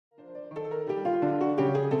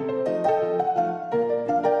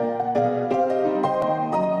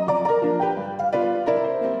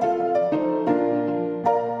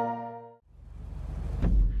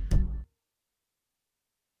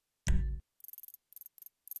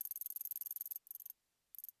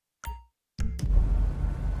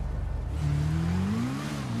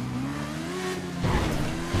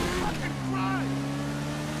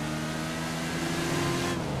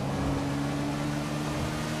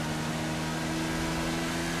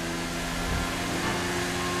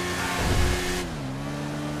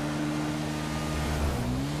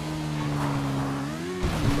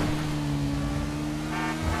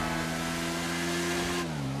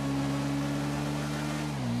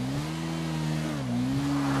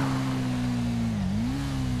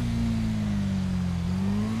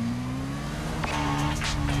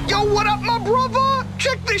What up, my brother?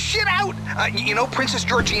 Check this shit out. You know Princess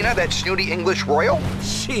Georgina, that snooty English royal?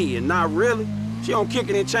 Shit, not really. She don't kick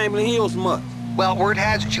it in Chamberlain Hills much. Well, word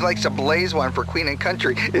has it she likes to blaze one for Queen and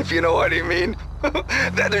Country, if you know what I mean.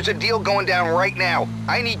 There's a deal going down right now.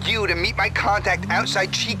 I need you to meet my contact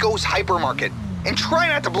outside Chico's hypermarket. And try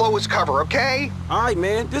not to blow his cover, okay? All right,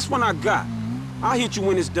 man, this one I got. I'll hit you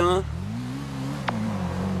when it's done.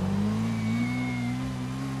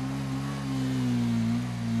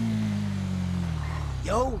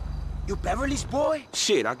 Yo, you Beverly's boy?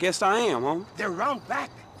 Shit, I guess I am, huh? They're round back.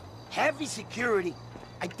 Heavy security.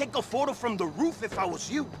 I'd take a photo from the roof if I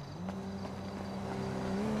was you.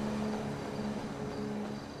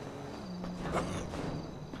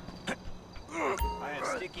 I have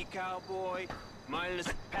Sticky Cowboy, Mindless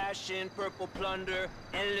Passion, Purple Plunder,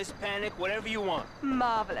 Endless Panic, whatever you want.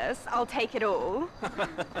 Marvelous. I'll take it all.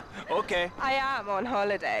 Okay. I am on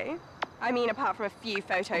holiday. I mean, apart from a few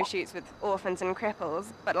photo shoots with orphans and cripples,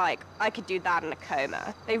 but like, I could do that in a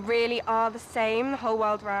coma. They really are the same the whole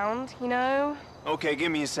world round, you know? Okay,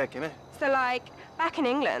 give me a second, eh? So like, back in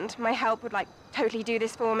England, my help would like totally do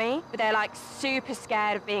this for me, but they're like super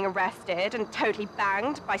scared of being arrested and totally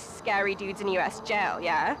banged by scary dudes in US jail,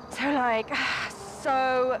 yeah? So like,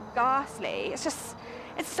 so ghastly. It's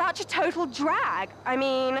such a total drag. I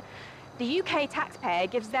mean, the UK taxpayer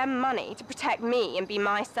gives them money to protect me and be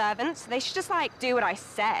my servant, so they should just like do what I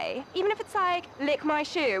say. Even if it's like, lick my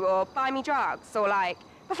shoe or buy me drugs or like,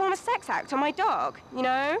 perform a sex act on my dog, you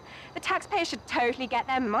know? The taxpayer should totally get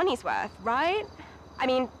their money's worth, right? I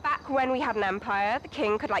mean, back when we had an empire, the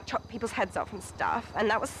king could like chop people's heads off and stuff, and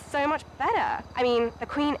that was so much better. I mean, the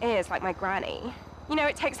queen is like my granny. You know,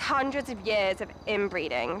 it takes hundreds of years of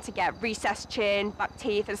inbreeding to get recessed chin, buck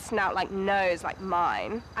teeth, and snout like nose like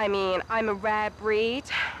mine. I mean, I'm a rare breed.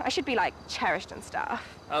 I should be like cherished and stuff.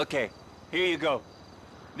 Okay, here you go.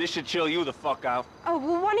 This should chill you the fuck out. Oh,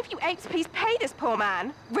 well, one of you apes please pay this poor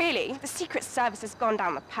man? Really? The Secret Service has gone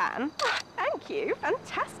down the pan. Thank you.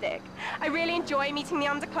 Fantastic. I really enjoy meeting the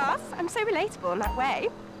underclass. I'm so relatable in that way.